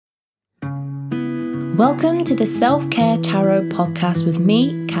Welcome to the Self-Care Tarot podcast with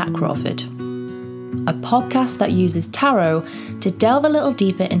me, Kat Crawford. A podcast that uses tarot to delve a little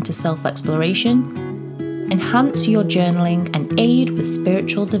deeper into self-exploration, enhance your journaling, and aid with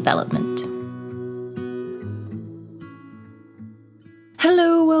spiritual development.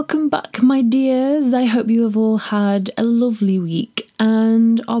 Hello, welcome back, my dears. I hope you have all had a lovely week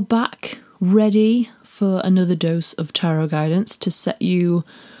and are back ready for another dose of tarot guidance to set you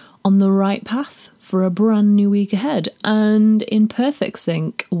on the right path for a brand new week ahead, and in perfect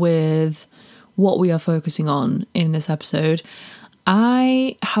sync with what we are focusing on in this episode.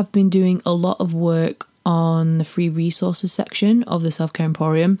 I have been doing a lot of work on the free resources section of the Self-Care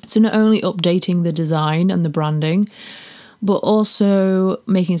Emporium. So not only updating the design and the branding, but also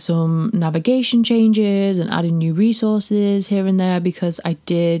making some navigation changes and adding new resources here and there, because I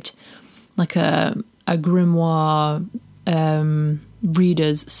did like a grimoire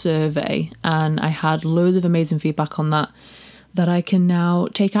readers survey and I had loads of amazing feedback on that I can now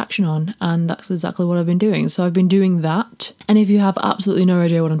take action on, and that's exactly what I've been doing. So I've been doing that, and if you have absolutely no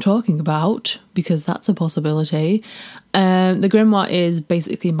idea what I'm talking about, because that's a possibility, the grimoire is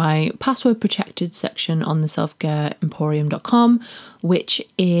basically my password protected section on the selfcareemporium.com, which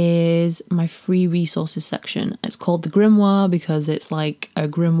is my free resources section. It's called the grimoire because it's like a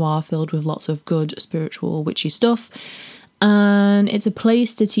grimoire filled with lots of good spiritual witchy stuff. And it's a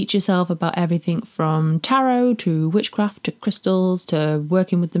place to teach yourself about everything from tarot to witchcraft to crystals to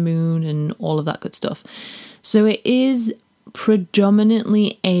working with the moon and all of that good stuff. So it is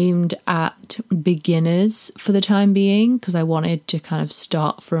predominantly aimed at beginners for the time being, because I wanted to kind of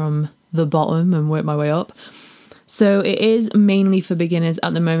start from the bottom and work my way up. So it is mainly for beginners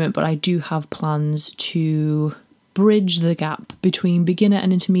at the moment, but I do have plans to bridge the gap between beginner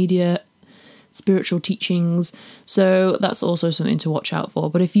and intermediate spiritual teachings, so that's also something to watch out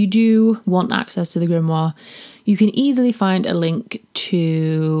for. But if you do want access to the grimoire, you can easily find a link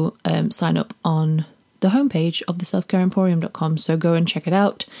to sign up on the homepage of the selfcareemporium.com, so go and check it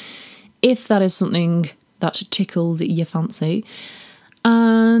out if that is something that tickles your fancy.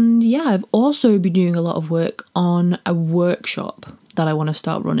 And yeah, I've also been doing a lot of work on a workshop that I want to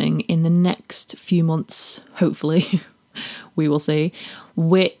start running in the next few months, hopefully. We will see,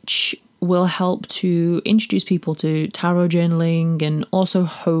 which will help to introduce people to tarot journaling and also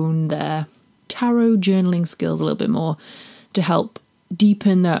hone their tarot journaling skills a little bit more to help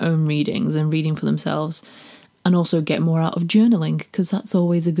deepen their own readings and reading for themselves, and also get more out of journaling, because that's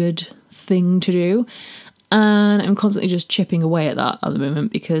always a good thing to do. And I'm constantly just chipping away at that at the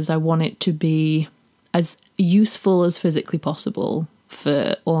moment, because I want it to be as useful as physically possible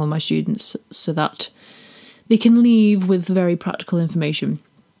for all of my students, so that they can leave with very practical information.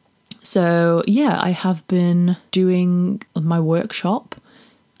 So yeah, I have been doing my workshop.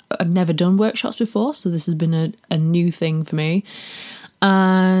 I've never done workshops before, so this has been a new thing for me.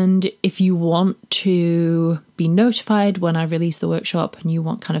 And if you want to be notified when I release the workshop and you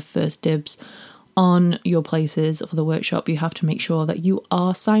want kind of first dibs on your places for the workshop, you have to make sure that you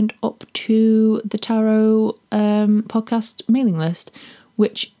are signed up to the Tarot podcast mailing list,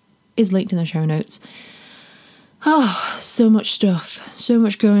 which is linked in the show notes. Oh, so much stuff, so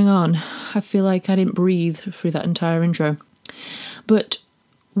much going on. I feel like I didn't breathe through that entire intro. But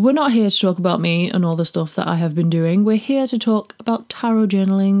we're not here to talk about me and all the stuff that I have been doing. We're here to talk about tarot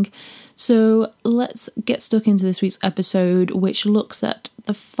journaling. So let's get stuck into this week's episode, which looks at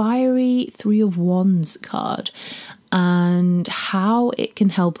the fiery Three of Wands card and how it can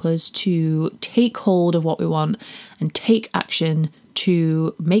help us to take hold of what we want and take action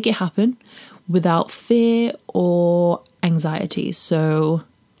to make it happen without fear or anxiety. So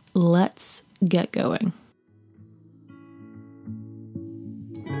let's get going.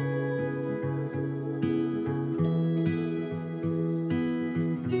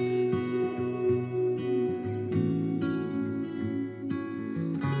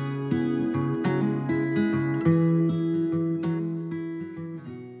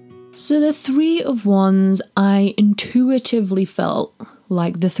 So the Three of Wands, I intuitively felt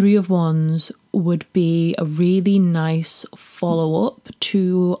like the Three of Wands would be a really nice follow-up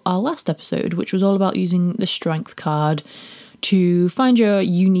to our last episode, which was all about using the Strength card to find your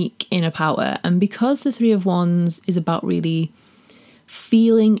unique inner power. And because the Three of Wands is about really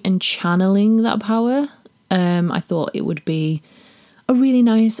feeling and channeling that power, I thought it would be a really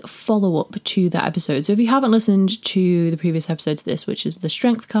nice follow-up to that episode. So if you haven't listened to the previous episode to this, which is the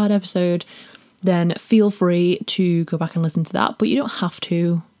Strength card episode, then feel free to go back and listen to that. But you don't have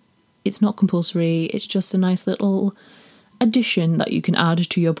to. It's not compulsory. It's just a nice little addition that you can add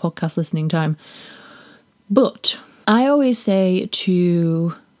to your podcast listening time. But I always say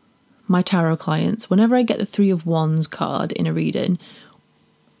to my tarot clients, whenever I get the Three of Wands card in a reading,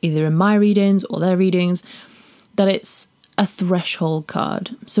 either in my readings or their readings, that it's a threshold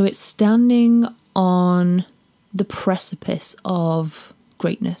card. So it's standing on the precipice of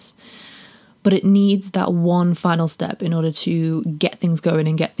greatness, but it needs that one final step in order to get things going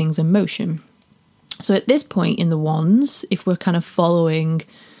and get things in motion. So at this point in the Wands, if we're kind of following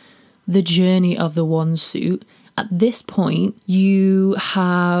the journey of the Wands suit, at this point you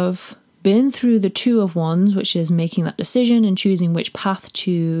have been through the Two of Wands, which is making that decision and choosing which path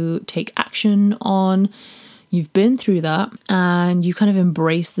to take action on. You've been through that and you kind of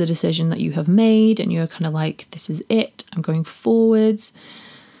embrace the decision that you have made, and you're kind of like, this is it, I'm going forwards.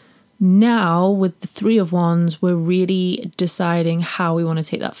 Now with the Three of Wands, we're really deciding how we want to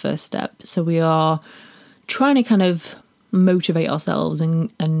take that first step. So we are trying to kind of motivate ourselves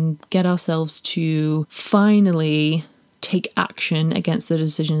and get ourselves to finally take action against the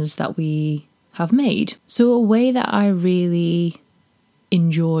decisions that we have made. So a way that I really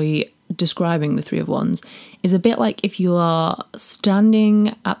enjoy describing the Three of Wands is a bit like if you are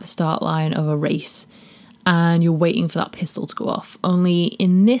standing at the start line of a race and you're waiting for that pistol to go off. Only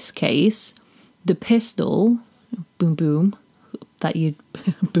in this case, the pistol, boom, boom, that you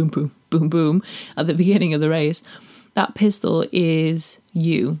boom, boom, boom, boom, at the beginning of the race, that pistol is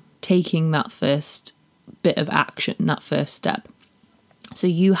you taking that first bit of action, that first step. So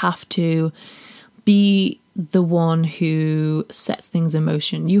you have to be the one who sets things in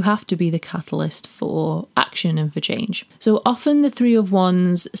motion. You have to be the catalyst for action and for change. So often the Three of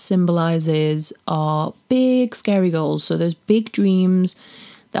Wands symbolizes our big, scary goals. So those big dreams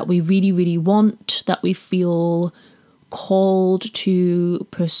that we really, really want, that we feel called to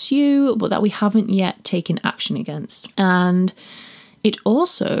pursue, but that we haven't yet taken action against. And it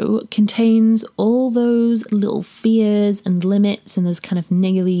also contains all those little fears and limits and those kind of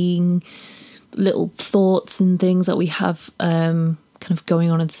niggling little thoughts and things that we have kind of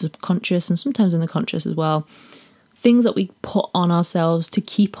going on in the subconscious and sometimes in the conscious as well. Things that we put on ourselves to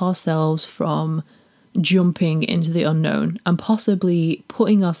keep ourselves from jumping into the unknown and possibly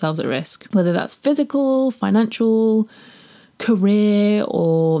putting ourselves at risk, whether that's physical, financial, career,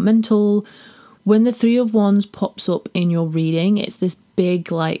 or mental. When the Three of Wands pops up in your reading, it's this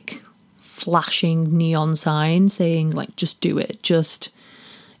big, like, flashing neon sign saying, like, just do it. Just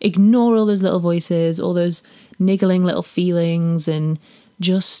ignore all those little voices, all those niggling little feelings, and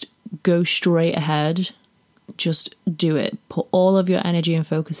just go straight ahead. Just do it. Put all of your energy and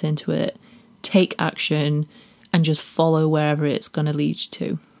focus into it. Take action and just follow wherever it's going to lead you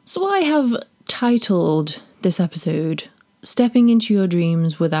to. So I have titled this episode, Stepping into Your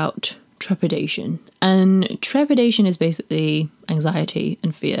Dreams Without Trepidation. And trepidation is basically anxiety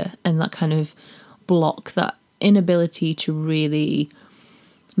and fear and that kind of block, that inability to really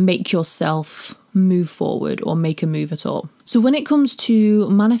make yourself move forward or make a move at all. So when it comes to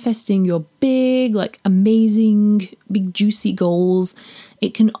manifesting your big, like amazing, big juicy goals,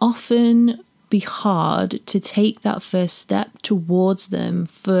 it can often be hard to take that first step towards them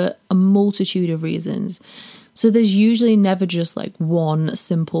for a multitude of reasons. So there's usually never just like one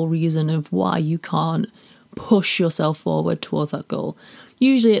simple reason of why you can't push yourself forward towards that goal.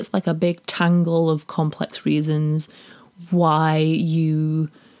 Usually it's like a big tangle of complex reasons why you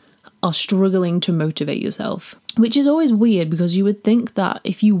are struggling to motivate yourself, which is always weird because you would think that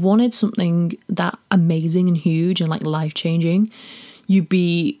if you wanted something that amazing and huge and like life-changing, you'd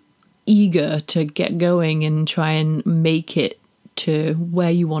be eager to get going and try and make it to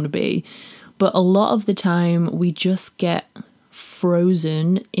where you want to be. But a lot of the time we just get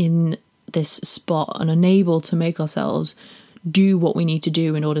frozen in this spot and unable to make ourselves do what we need to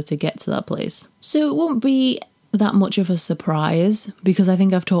do in order to get to that place. So it won't be that much of a surprise because I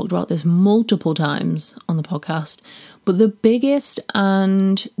think I've talked about this multiple times on the podcast, but the biggest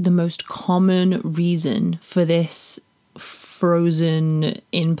and the most common reason for this frozen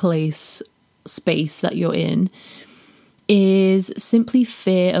in place space that you're in is simply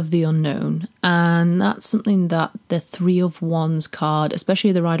fear of the unknown. And that's something that the Three of Wands card,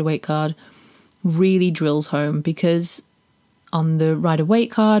 especially the Rider-Waite card, really drills home, because on the Rider-Waite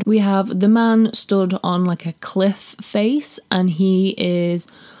card, we have the man stood on like a cliff face and he is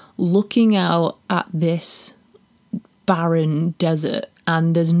looking out at this barren desert,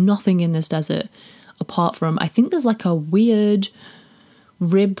 and there's nothing in this desert apart from, I think there's like a weird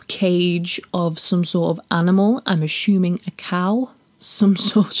rib cage of some sort of animal. I'm assuming a cow, some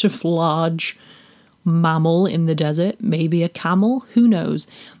sort of large mammal in the desert, maybe a camel, who knows?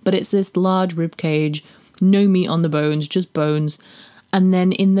 But it's this large rib cage, no meat on the bones, just bones. And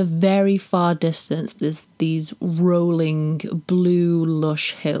then in the very far distance, there's these rolling blue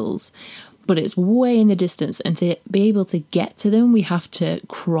lush hills, but it's way in the distance. And to be able to get to them, we have to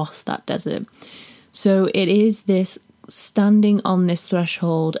cross that desert. So it is this standing on this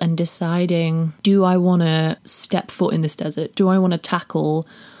threshold and deciding, do I want to step foot in this desert? Do I want to tackle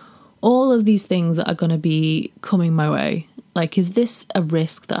all of these things that are going to be coming my way? Like, is this a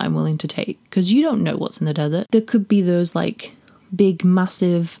risk that I'm willing to take? Because you don't know what's in the desert. There could be those like big,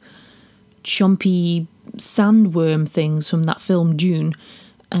 massive, chompy sandworm things from that film Dune.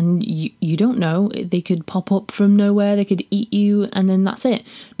 And you don't know. They could pop up from nowhere, they could eat you, and then that's it.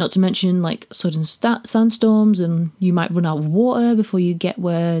 Not to mention like sudden sandstorms, and you might run out of water before you get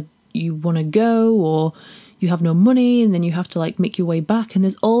where you want to go, or you have no money and then you have to like make your way back. And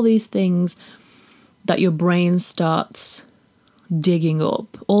there's all these things that your brain starts digging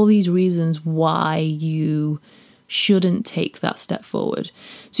up, all these reasons why you shouldn't take that step forward.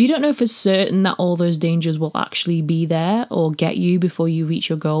 So you don't know for certain that all those dangers will actually be there or get you before you reach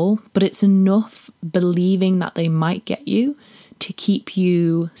your goal, but it's enough believing that they might get you to keep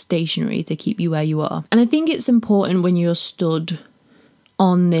you stationary, to keep you where you are. And I think it's important when you're stood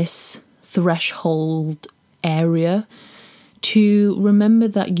on this threshold area to remember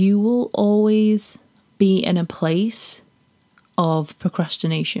that you will always be in a place of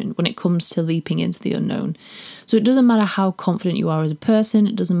procrastination when it comes to leaping into the unknown. So it doesn't matter how confident you are as a person,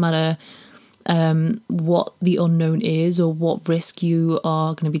 it doesn't matter what the unknown is or what risk you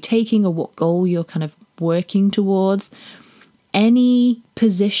are going to be taking or what goal you're kind of working towards. Any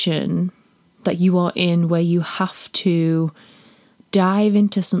position that you are in where you have to dive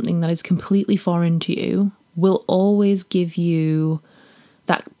into something that is completely foreign to you will always give you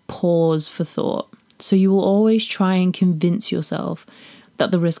that pause for thought. So you will always try and convince yourself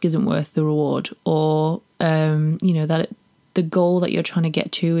that the risk isn't worth the reward, or that the goal that you're trying to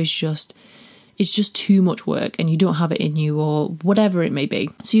get to is just too much work and you don't have it in you, or whatever it may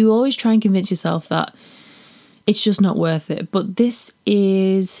be. So you always try and convince yourself that it's just not worth it. But this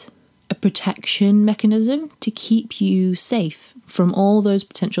is a protection mechanism to keep you safe from all those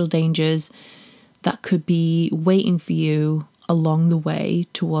potential dangers that could be waiting for you along the way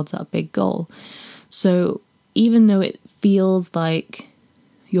towards that big goal. So even though it feels like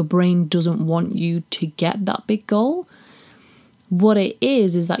your brain doesn't want you to get that big goal, what it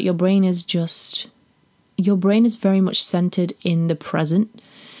is that your brain is very much centered in the present.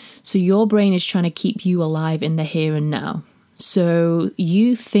 So your brain is trying to keep you alive in the here and now. So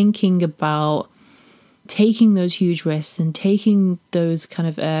you thinking about taking those huge risks and taking those kind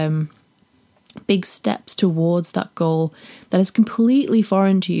of big steps towards that goal that is completely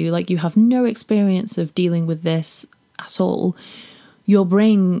foreign to you, like you have no experience of dealing with this at all, your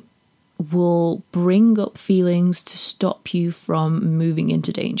brain will bring up feelings to stop you from moving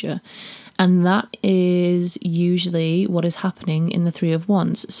into danger. And that is usually what is happening in the Three of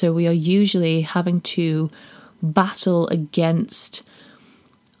Wands. So we are usually having to battle against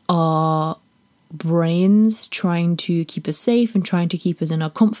our brains trying to keep us safe and trying to keep us in our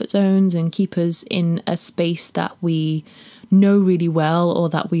comfort zones and keep us in a space that we know really well or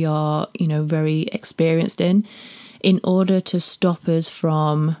that we are, very experienced in order to stop us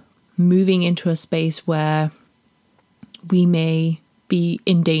from moving into a space where we may be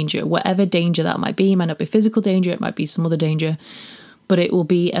in danger, whatever danger that might be. It might not be physical danger, it might be some other danger, but it will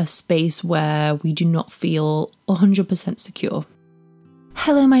be a space where we do not feel 100% secure.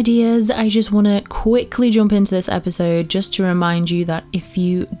 Hello, my dears. I just want to quickly jump into this episode just to remind you that if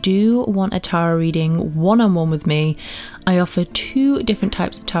you do want a tarot reading one-on-one with me, I offer 2 different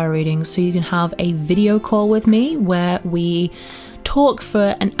types of tarot readings. So you can have a video call with me where we talk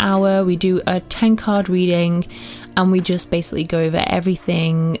for an hour, we do a 10-card reading, and we just basically go over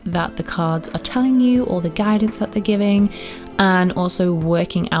everything that the cards are telling you or the guidance that they're giving, and also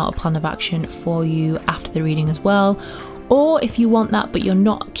working out a plan of action for you after the reading as well. Or if you want that but you're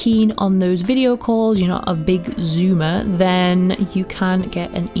not keen on those video calls, you're not a big Zoomer, then you can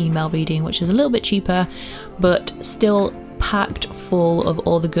get an email reading, which is a little bit cheaper but still packed full of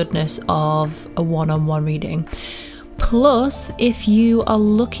all the goodness of a one-on-one reading. Plus, if you are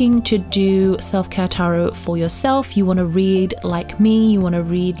looking to do self-care tarot for yourself, you want to read like me, you want to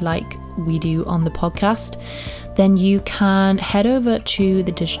read like we do on the podcast, then you can head over to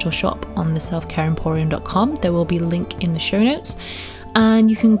the digital shop on the selfcareemporium.com. There will be a link in the show notes, and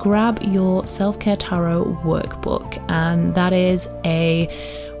you can grab your self-care tarot workbook. And that is a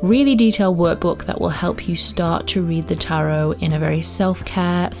really detailed workbook that will help you start to read the tarot in a very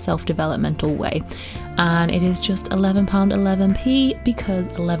self-care, self-developmental way. And it is just £11.11p because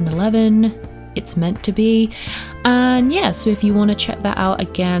 11/11 it's meant to be. And yeah, so if you want to check that out,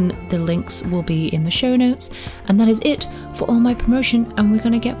 again, the links will be in the show notes. And that is it for all my promotion, and we're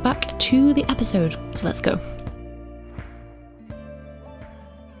going to get back to the episode. So let's go.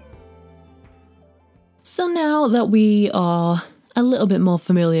 So now that we are a little bit more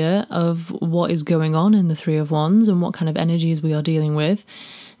familiar of what is going on in the Three of Wands and what kind of energies we are dealing with,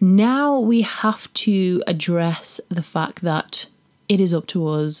 now we have to address the fact that it is up to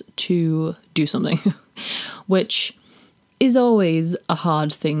us to do something, which is always a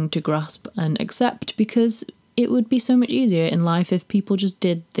hard thing to grasp and accept, because it would be so much easier in life if people just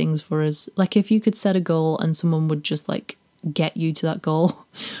did things for us. Like if you could set a goal and someone would just like get you to that goal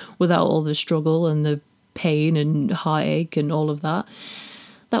without all the struggle and the pain and heartache and all of that,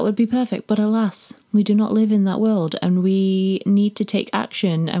 that would be perfect. But alas, we do not live in that world, and we need to take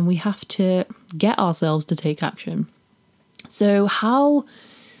action, and we have to get ourselves to take action. So how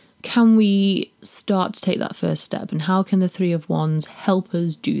can we start to take that first step, and how can the Three of Wands help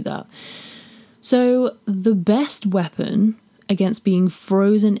us do that? So the best weapon against being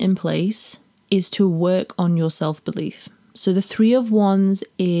frozen in place is to work on your self-belief. So the Three of Wands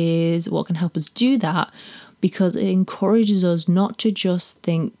is what can help us do that, because it encourages us not to just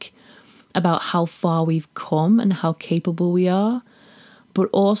think about how far we've come and how capable we are, but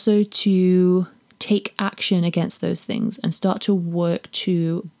also to take action against those things and start to work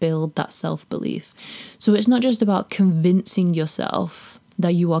to build that self-belief. So it's not just about convincing yourself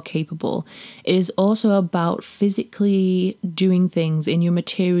that you are capable. It is also about physically doing things in your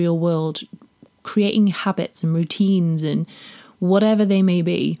material world, creating habits and routines and whatever they may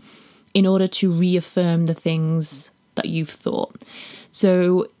be, in order to reaffirm the things that you've thought.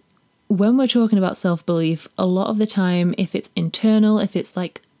 So when we're talking about self-belief, a lot of the time, if it's internal, if it's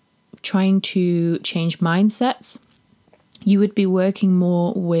like trying to change mindsets, you would be working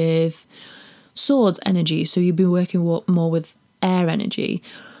more with swords energy. So you'd be working more with air energy.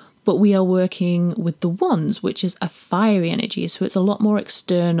 But we are working with the wands, which is a fiery energy. So it's a lot more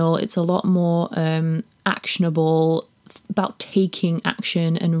external. It's a lot more actionable, about taking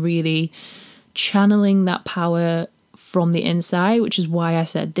action and really channeling that power from the inside, which is why I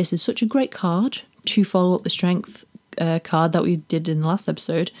said this is such a great card to follow up the strength card that we did in the last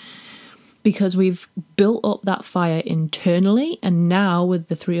episode, because we've built up that fire internally, and now with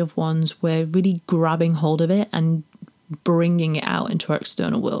the Three of Wands, we're really grabbing hold of it and bringing it out into our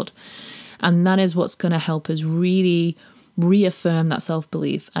external world. And that is what's going to help us really reaffirm that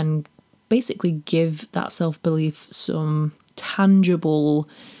self-belief and basically give that self-belief some tangible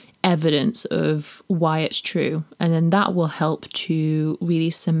evidence of why it's true. And then that will help to really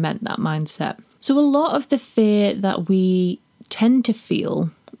cement that mindset. So a lot of the fear that we tend to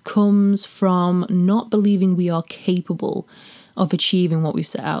feel comes from not believing we are capable of achieving what we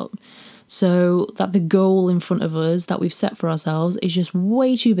set out. So that the goal in front of us that we've set for ourselves is just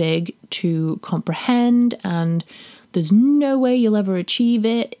way too big to comprehend, and there's no way you'll ever achieve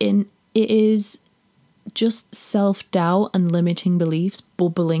it. And it is just self-doubt and limiting beliefs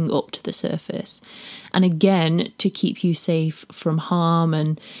bubbling up to the surface. And again, to keep you safe from harm,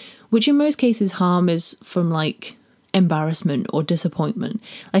 and which in most cases harm is from like embarrassment or disappointment.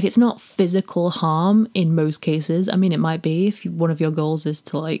 Like it's not physical harm in most cases. I mean, it might be if one of your goals is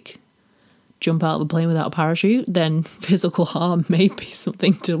to like jump out of a plane without a parachute, then physical harm may be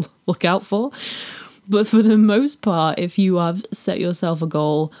something to look out for. But for the most part, if you have set yourself a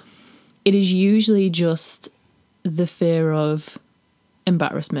goal, it is usually just the fear of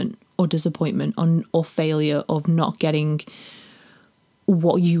embarrassment or disappointment or failure of not getting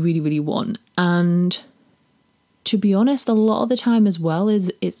what you really, really want. And to be honest, a lot of the time as well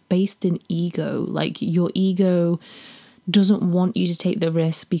it's based in ego. Like your ego doesn't want you to take the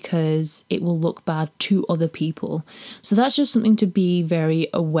risk because it will look bad to other people. So that's just something to be very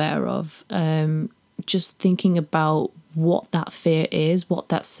aware of. Just thinking about what that fear is, what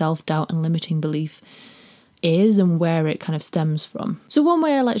that self-doubt and limiting belief is, and where it kind of stems from. So one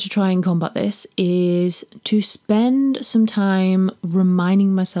way I like to try and combat this is to spend some time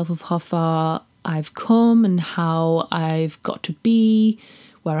reminding myself of how far I've come and how I've got to be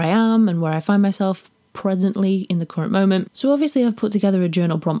where I am and where I find myself presently in the current moment. So obviously I've put together a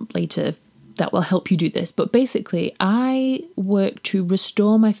journal prompt later that will help you do this, but basically I work to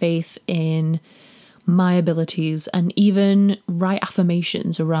restore my faith in my abilities and even write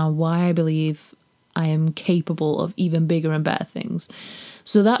affirmations around why I believe I am capable of even bigger and better things.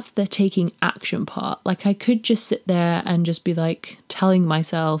 So that's the taking action part. Like I could just sit there and just be like telling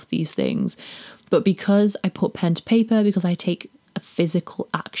myself these things, but because I put pen to paper, because I take a physical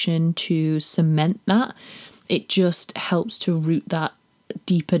action to cement that, it just helps to root that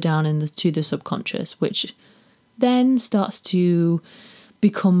deeper down to the subconscious, which then starts to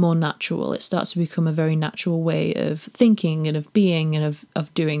become more natural. It starts to become a very natural way of thinking and of being and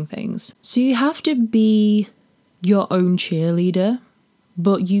of doing things. So you have to be your own cheerleader,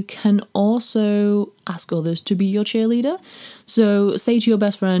 but you can also ask others to be your cheerleader. So say to your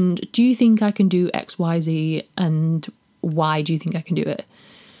best friend, do you think I can do X, Y, Z, and why do you think I can do it?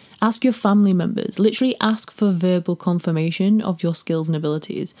 Ask your family members. Literally ask for verbal confirmation of your skills and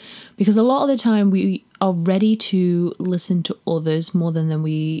abilities. Because a lot of the time we are ready to listen to others more than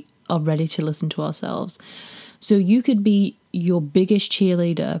we are ready to listen to ourselves. So you could be your biggest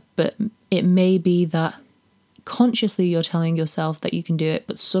cheerleader, but it may be that consciously you're telling yourself that you can do it,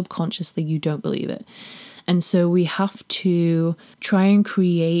 but subconsciously you don't believe it. And so we have to try and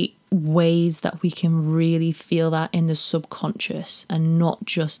create ways that we can really feel that in the subconscious and not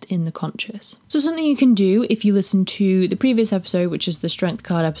just in the conscious. So something you can do if you listen to the previous episode, which is the strength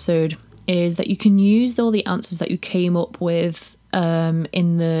card episode, is that you can use all the answers that you came up with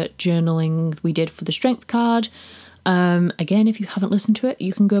in the journaling we did for the strength card. Again, if you haven't listened to it,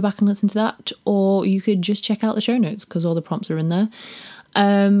 you can go back and listen to that, or you could just check out the show notes because all the prompts are in there.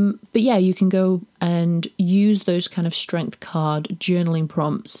 But yeah, you can go and use those kind of strength card journaling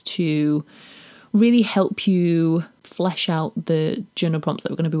prompts to really help you flesh out the journal prompts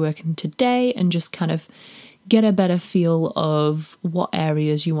that we're going to be working today and just kind of get a better feel of what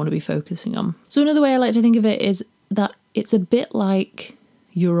areas you want to be focusing on. So another way I like to think of it is that it's a bit like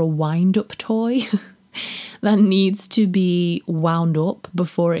you're a wind-up toy that needs to be wound up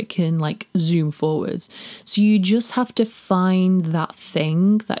before it can like zoom forwards. So you just have to find that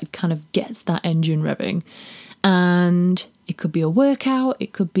thing that kind of gets that engine revving. And it could be a workout,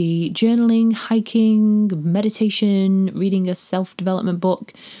 it could be journaling, hiking, meditation, reading a self-development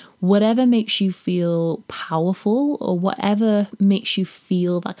book, whatever makes you feel powerful or whatever makes you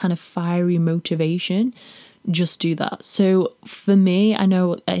feel that kind of fiery motivation, just do that. So for me, I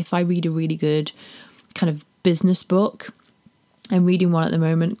know if I read a really good kind of business book, I'm reading one at the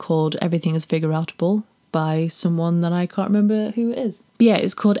moment called Everything is Figureoutable by someone that I can't remember who it is. But yeah,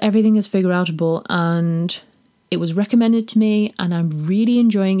 it's called Everything is Figureoutable, and it was recommended to me and I'm really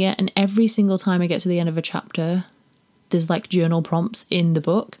enjoying it. And every single time I get to the end of a chapter, there's like journal prompts in the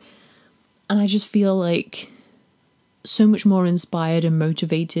book, and I just feel like so much more inspired and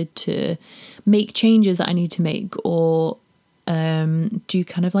motivated to make changes that I need to make, or do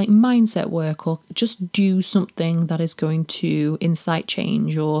kind of like mindset work, or just do something that is going to incite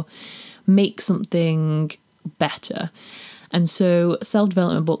change or make something better. And so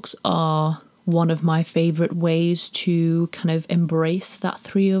self-development books are one of my favorite ways to kind of embrace that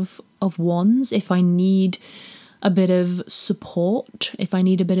three of wands. If I need a bit of support, if I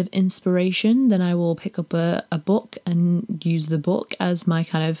need a bit of inspiration, then I will pick up a book and use the book as my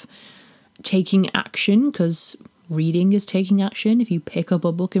kind of taking action, because reading is taking action. If you pick up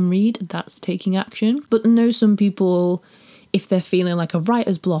a book and read, that's taking action. But I know some people, if they're feeling like a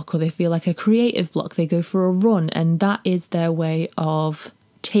writer's block or they feel like a creative block, they go for a run, and that is their way of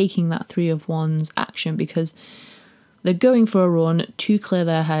taking that three of wands action, because they're going for a run to clear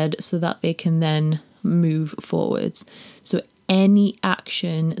their head so that they can then move forwards. So any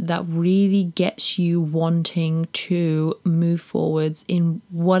action that really gets you wanting to move forwards in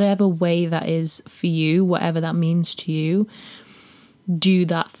whatever way that is for you, whatever that means to you, do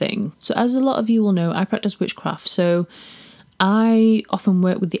that thing. So as a lot of you will know, I practice witchcraft. So I often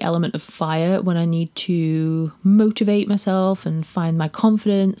work with the element of fire when I need to motivate myself and find my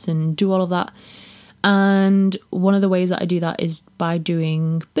confidence and do all of that. And one of the ways that I do that is by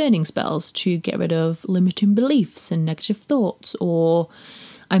doing burning spells to get rid of limiting beliefs and negative thoughts. Or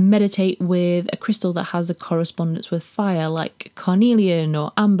I meditate with a crystal that has a correspondence with fire, like carnelian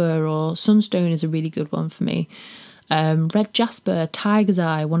or amber, or sunstone is a really good one for me. Red jasper, tiger's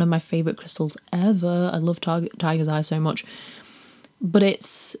eye, one of my favourite crystals ever. I love tiger's eye so much. But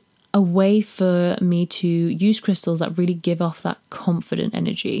it's a way for me to use crystals that really give off that confident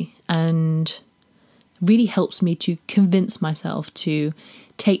energy, and really helps me to convince myself to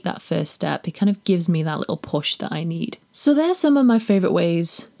take that first step. It kind of gives me that little push that I need. So there's some of my favourite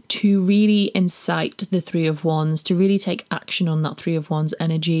ways to really incite the three of wands, to really take action on that three of wands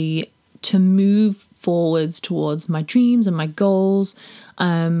energy, to move forwards towards my dreams and my goals,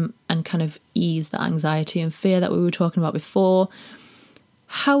 and kind of ease the anxiety and fear that we were talking about before.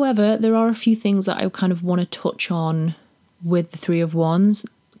 However, there are a few things that I kind of want to touch on with the three of wands.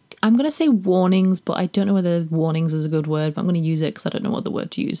 I'm going to say warnings, but I don't know whether warnings is a good word, but I'm going to use it because I don't know what the word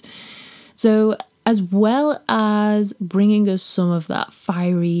to use. So as well as bringing us some of that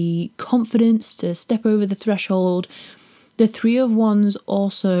fiery confidence to step over the threshold, The Three of Wands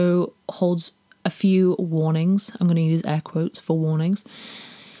also holds a few warnings. I'm going to use air quotes for warnings,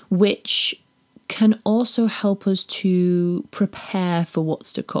 which can also help us to prepare for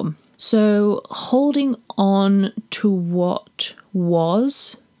what's to come. So holding on to what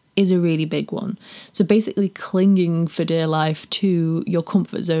was is a really big one. So basically clinging for dear life to your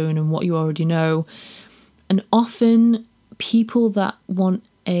comfort zone and what you already know. And often people that want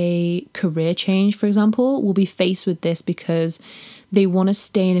a career change, for example, will be faced with this because they want to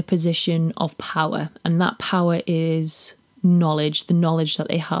stay in a position of power. And that power is knowledge, the knowledge that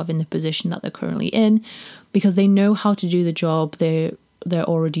they have in the position that they're currently in, because they know how to do the job. They're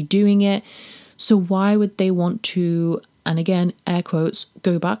already doing it. So why would they want to, and again, air quotes,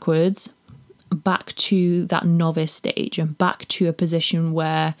 go backwards, back to that novice stage and back to a position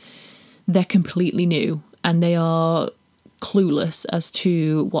where they're completely new and they are clueless as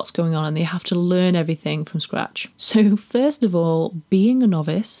to what's going on and they have to learn everything from scratch. So first of all, being a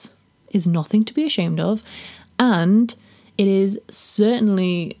novice is nothing to be ashamed of, and it is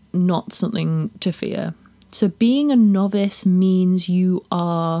certainly not something to fear. So being a novice means you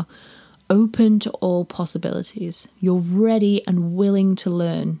are open to all possibilities. You're ready and willing to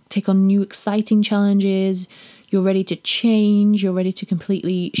learn, take on new exciting challenges. You're ready to change. You're ready to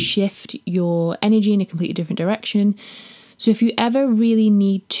completely shift your energy in a completely different direction. So if you ever really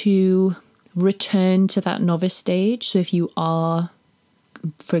need to return to that novice stage, so if you are,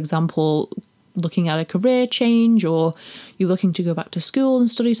 for example, looking at a career change, or you're looking to go back to school and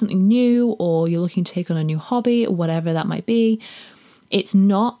study something new, or you're looking to take on a new hobby, or whatever that might be, it's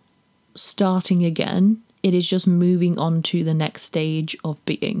not starting again. It is just moving on to the next stage of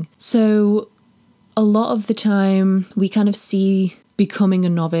being. So a lot of the time we kind of see becoming a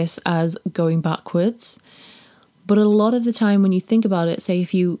novice as going backwards. But a lot of the time when you think about it, say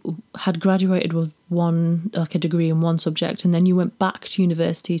if you had graduated with a degree in one subject and then you went back to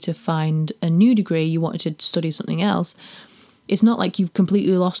university to find a new degree, you wanted to study something else, it's not like you've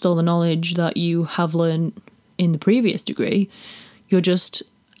completely lost all the knowledge that you have learned in the previous degree. You're just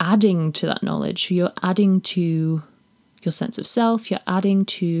adding to that knowledge. You're adding to your sense of self. You're adding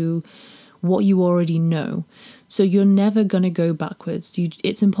to what you already know. So you're never going to go backwards.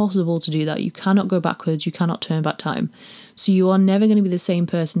 It's impossible to do that. You cannot go backwards. You cannot turn back time. So you are never going to be the same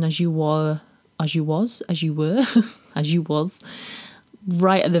person as you were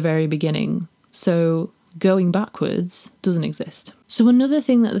right at the very beginning. So going backwards doesn't exist. So another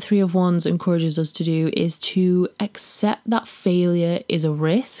thing that the Three of Wands encourages us to do is to accept that failure is a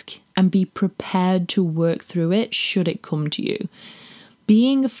risk and be prepared to work through it should it come to you.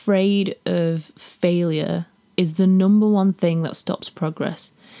 Being afraid of failure is the number one thing that stops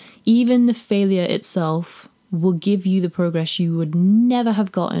progress. Even the failure itself will give you the progress you would never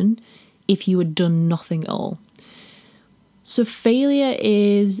have gotten if you had done nothing at all. So failure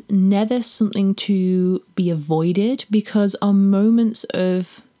is never something to be avoided, because our moments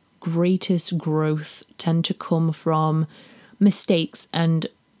of greatest growth tend to come from mistakes and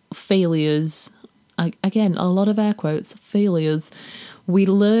failures. Again, a lot of air quotes, failures. We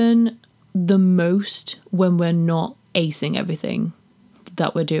learn the most when we're not acing everything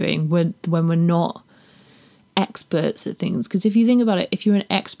that we're doing, when we're not experts at things. Because if you think about it, if you're an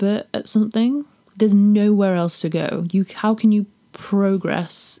expert at something, there's nowhere else to go. How can you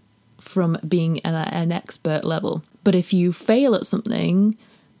progress from being at an expert level? But if you fail at something,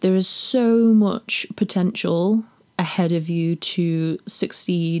 there is so much potential ahead of you to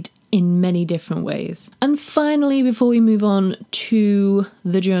succeed in many different ways. And finally, before we move on to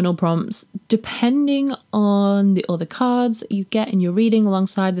the journal prompts, depending on the other cards that you get in your reading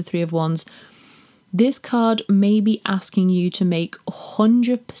alongside the Three of Wands, this card may be asking you to make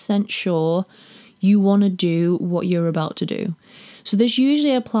 100% sure you want to do what you're about to do. So this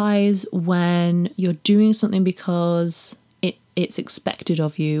usually applies when you're doing something because it's expected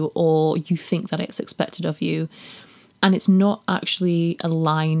of you, or you think that it's expected of you, and it's not actually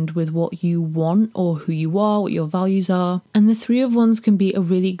aligned with what you want or who you are, what your values are. And the Three of Wands can be a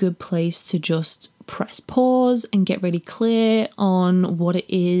really good place to just press pause and get really clear on what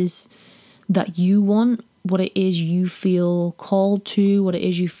it is that you want, what it is you feel called to, what it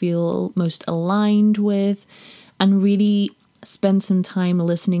is you feel most aligned with, and really spend some time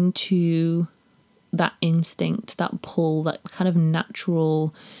listening to that instinct, that pull, that kind of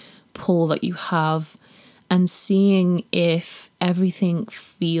natural pull that you have, and seeing if everything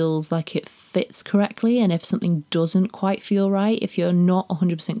feels like it fits correctly, and if something doesn't quite feel right, if you're not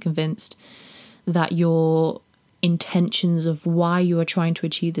 100% convinced that your intentions of why you are trying to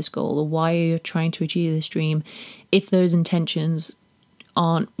achieve this goal or why you're trying to achieve this dream, if those intentions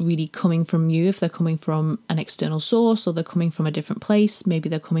aren't really coming from you, if they're coming from an external source or they're coming from a different place, maybe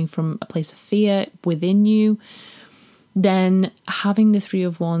they're coming from a place of fear within you, then having the Three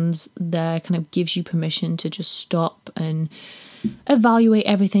of Wands there kind of gives you permission to just stop and evaluate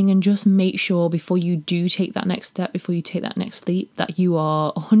everything and just make sure before you do take that next step, before you take that next leap, that you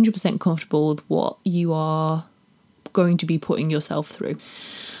are 100% comfortable with what you are going to be putting yourself through.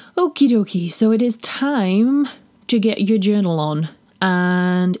 Okie dokie, so it is time to get your journal on.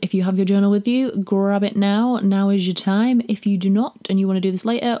 And if you have your journal with you, grab it now. Now is your time. If you do not and you want to do this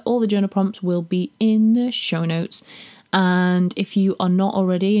later, all the journal prompts will be in the show notes. And if you are not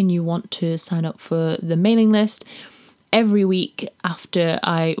already and you want to sign up for the mailing list, every week after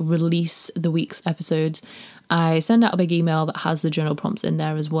I release the week's episodes, I send out a big email that has the journal prompts in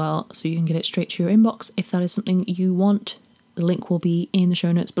there as well, so you can get it straight to your inbox if that is something you want. The link will be in the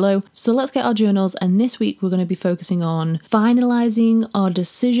show notes below. So let's get our journals, and this week we're going to be focusing on finalizing our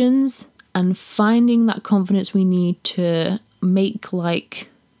decisions and finding that confidence we need to make like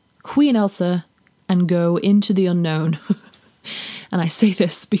Queen Elsa and go into the unknown. And I say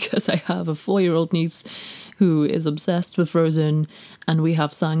this because I have a 4-year-old niece who is obsessed with Frozen, and we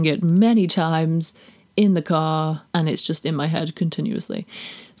have sang it many times in the car, and it's just in my head continuously.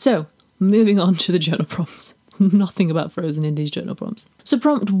 So, moving on to the journal prompts. Nothing about Frozen in these journal prompts. So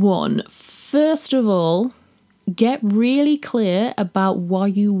prompt 1, first of all, get really clear about why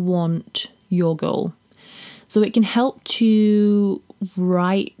you want your goal. So it can help to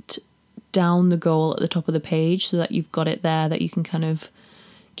write down the goal at the top of the page so that you've got it there, that you can kind of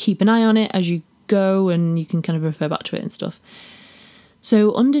keep an eye on it as you go and you can kind of refer back to it and stuff.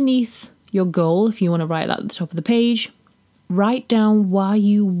 So underneath your goal, if you want to write that at the top of the page, write down why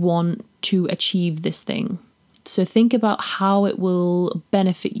you want to achieve this thing. So think about how it will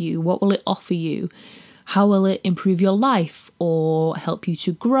benefit you, what will it offer you, how will it improve your life or help you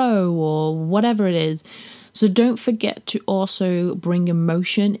to grow or whatever it is. So don't forget to also bring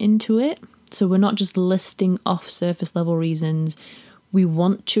emotion into it. So we're not just listing off surface level reasons. We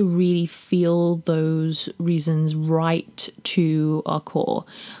want to really feel those reasons right to our core.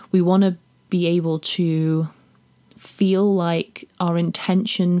 We want to be able to feel like our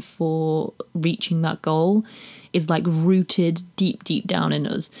intention for reaching that goal is like rooted deep down in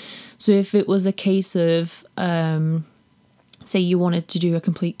us. So if it was a case of, say you wanted to do a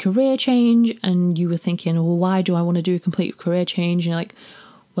complete career change and you were thinking, well, why do I want to do a complete career change? And you're like,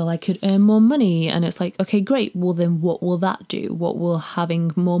 well, I could earn more money. And it's like, okay, great. Well, then what will that do? What will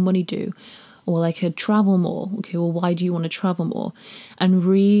having more money do? Well, I could travel more. Okay, well, why do you want to travel more? And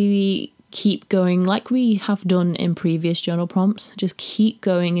really keep going like we have done in previous journal prompts. Just keep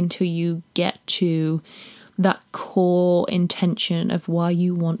going until you get to that core intention of why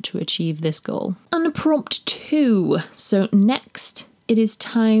you want to achieve this goal. And prompt 2. So next, it is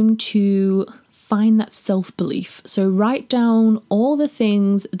time to find that self-belief. So write down all the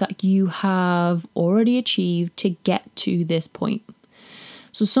things that you have already achieved to get to this point.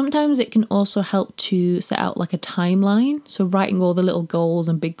 So sometimes it can also help to set out like a timeline. So writing all the little goals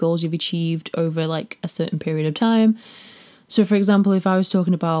and big goals you've achieved over like a certain period of time. So for example, if I was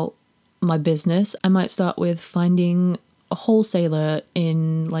talking about my business, I might start with finding a wholesaler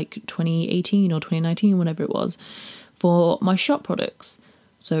in like 2018 or 2019, whenever it was, for my shop products.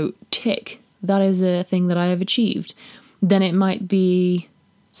 So tick, that is a thing that I have achieved. Then it might be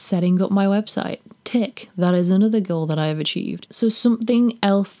setting up my website. Tick, that is another goal that I have achieved. So something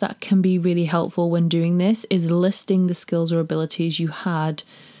else that can be really helpful when doing this is listing the skills or abilities you had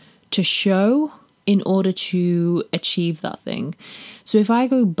to show in order to achieve that thing. So if I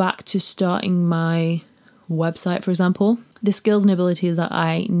go back to starting my website, for example, the skills and abilities that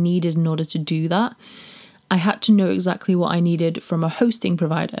I needed in order to do that, I had to know exactly what I needed from a hosting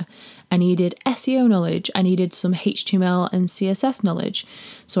provider. I needed SEO knowledge. I needed some HTML and CSS knowledge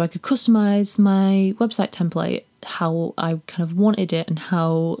so I could customize my website template how I kind of wanted it and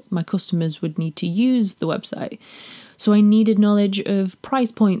how my customers would need to use the website. So I needed knowledge of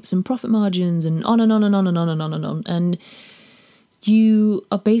price points and profit margins and on and on and on and on and on and on. And you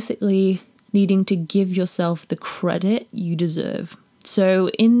are basically needing to give yourself the credit you deserve. So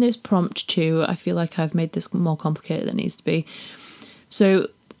in this prompt 2, I feel like I've made this more complicated than it needs to be. So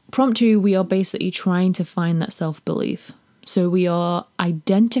prompt 2, we are basically trying to find that self-belief. So we are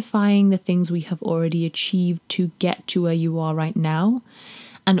identifying the things we have already achieved to get to where you are right now,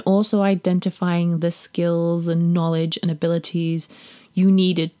 and also identifying the skills and knowledge and abilities you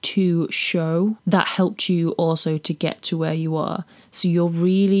needed to show that helped you also to get to where you are. So you're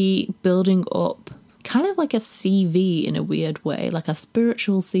really building up kind of like a CV in a weird way, like a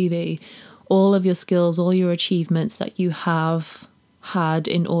spiritual CV, all of your skills, all your achievements that you have had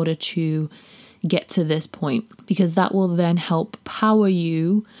in order to get to this point, because that will then help power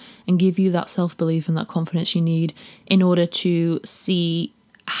you and give you that self-belief and that confidence you need in order to see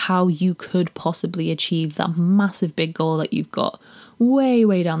how you could possibly achieve that massive big goal that you've got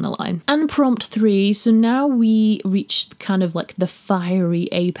way down the line. And prompt 3, so now we reached kind of like the fiery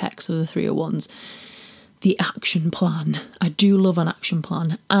apex of the 301s, the action plan. I do love an action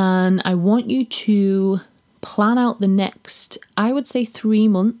plan, and I want you to plan out the next, I would say, 3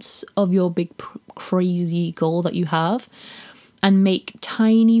 months of your big crazy goal that you have, and make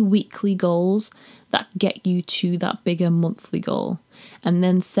tiny weekly goals that get you to that bigger monthly goal, and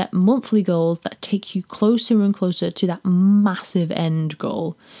then set monthly goals that take you closer and closer to that massive end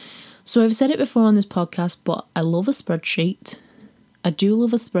goal. So I've said it before on this podcast, but I love a spreadsheet. I do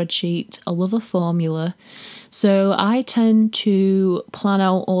love a spreadsheet. I love a formula. So I tend to plan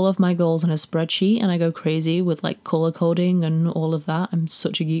out all of my goals in a spreadsheet, and I go crazy with like color coding and all of that. I'm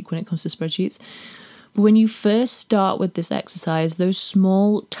such a geek when it comes to spreadsheets. But when you first start with this exercise, those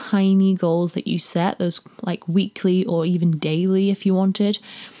small, tiny goals that you set, those like weekly or even daily if you wanted,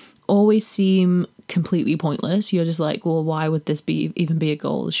 always seem completely pointless. You're just like, well, why would this even be a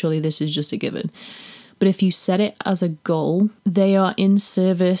goal? Surely this is just a given. But if you set it as a goal, they are in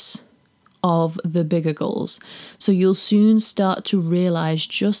service of the bigger goals. So you'll soon start to realize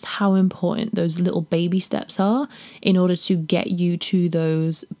just how important those little baby steps are in order to get you to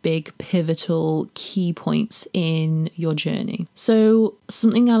those big pivotal key points in your journey. So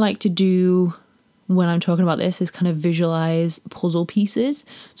something I like to do when I'm talking about this is kind of visualize puzzle pieces.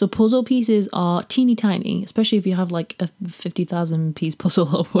 So puzzle pieces are teeny tiny, especially if you have like a 50,000 piece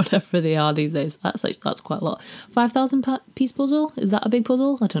puzzle or whatever they are these days. That's quite a lot. 5,000 piece puzzle? Is that a big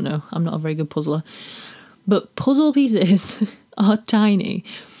puzzle? I don't know. I'm not a very good puzzler. But puzzle pieces are tiny.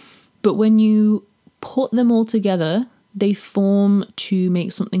 But when you put them all together, they form to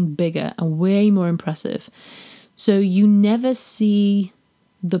make something bigger and way more impressive. So you never see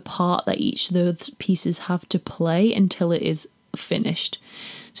the part that each of those pieces have to play until it is finished.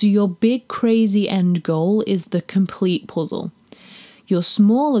 So your big crazy end goal is the complete puzzle. Your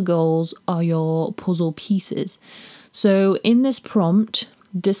smaller goals are your puzzle pieces. So in this prompt,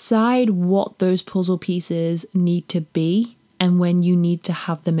 decide what those puzzle pieces need to be and when you need to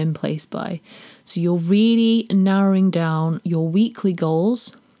have them in place by. So you're really narrowing down your weekly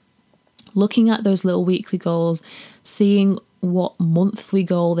goals, looking at those little weekly goals, seeing what monthly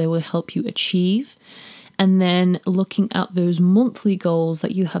goal they will help you achieve, and then looking at those monthly goals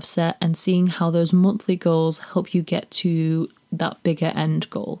that you have set and seeing how those monthly goals help you get to that bigger end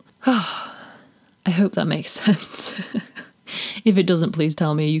goal. I hope that makes sense. If it doesn't, please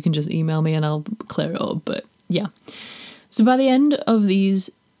tell me. You can just email me and I'll clear it up. But yeah. So by the end of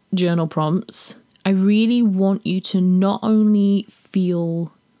these journal prompts, I really want you to not only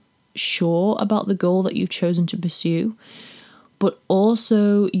feel sure about the goal that you've chosen to pursue, but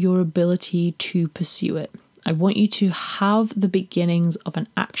also your ability to pursue it. I want you to have the beginnings of an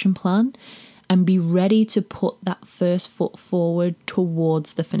action plan and be ready to put that first foot forward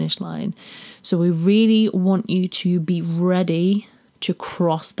towards the finish line. So we really want you to be ready to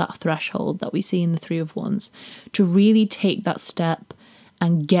cross that threshold that we see in the 3 of Wands, to really take that step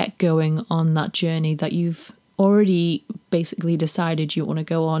and get going on that journey that you've already basically decided you want to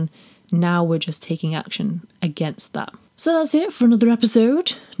go on. Now we're just taking action against that. So that's it for another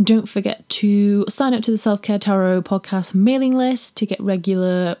episode. Don't forget to sign up to the Self-Care Tarot podcast mailing list to get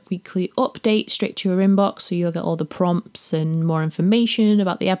regular weekly updates straight to your inbox, so you'll get all the prompts and more information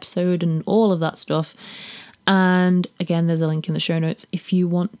about the episode and all of that stuff. And again, there's a link in the show notes if you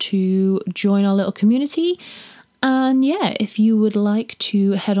want to join our little community. And yeah, if you would like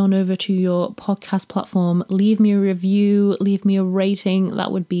to head on over to your podcast platform, leave me a review, leave me a rating,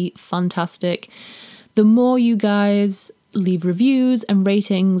 that would be fantastic. The more you guys leave reviews and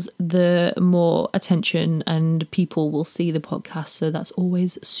ratings, the more attention and people will see the podcast. So that's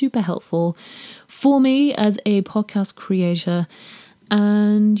always super helpful for me as a podcast creator.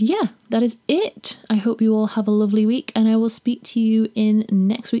 And yeah, that is it. I hope you all have a lovely week, and I will speak to you in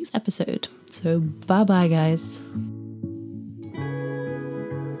next week's episode. So bye-bye, guys.